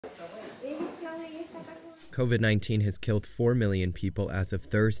COVID-19 has killed 4 million people as of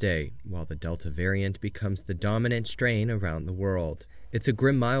Thursday, while the Delta variant becomes the dominant strain around the world. It's a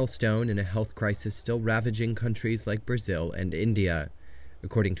grim milestone in a health crisis still ravaging countries like Brazil and India.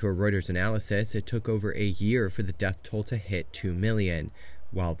 According to a Reuters analysis, it took over a year for the death toll to hit 2 million,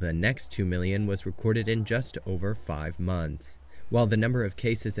 while the next 2 million was recorded in just over 5 months. While the number of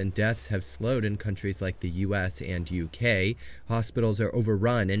cases and deaths have slowed in countries like the US and UK, hospitals are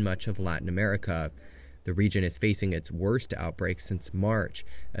overrun in much of Latin America. The region is facing its worst outbreak since March,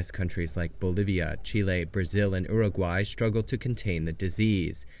 as countries like Bolivia, Chile, Brazil, and Uruguay struggle to contain the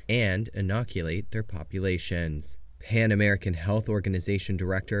disease and inoculate their populations. Pan American Health Organization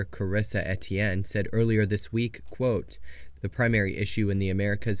Director Carissa Etienne said earlier this week, quote, "The primary issue in the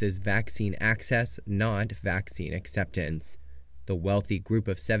Americas is vaccine access, not vaccine acceptance." The wealthy group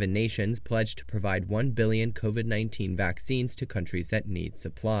of 7 nations pledged to provide 1 billion COVID-19 vaccines to countries that need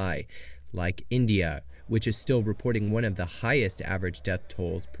supply, like India, which is still reporting one of the highest average death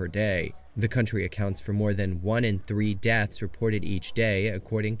tolls per day. The country accounts for more than 1 in 3 deaths reported each day,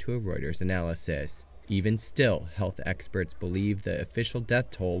 according to a Reuters analysis. Even still, health experts believe the official death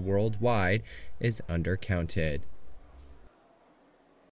toll worldwide is undercounted.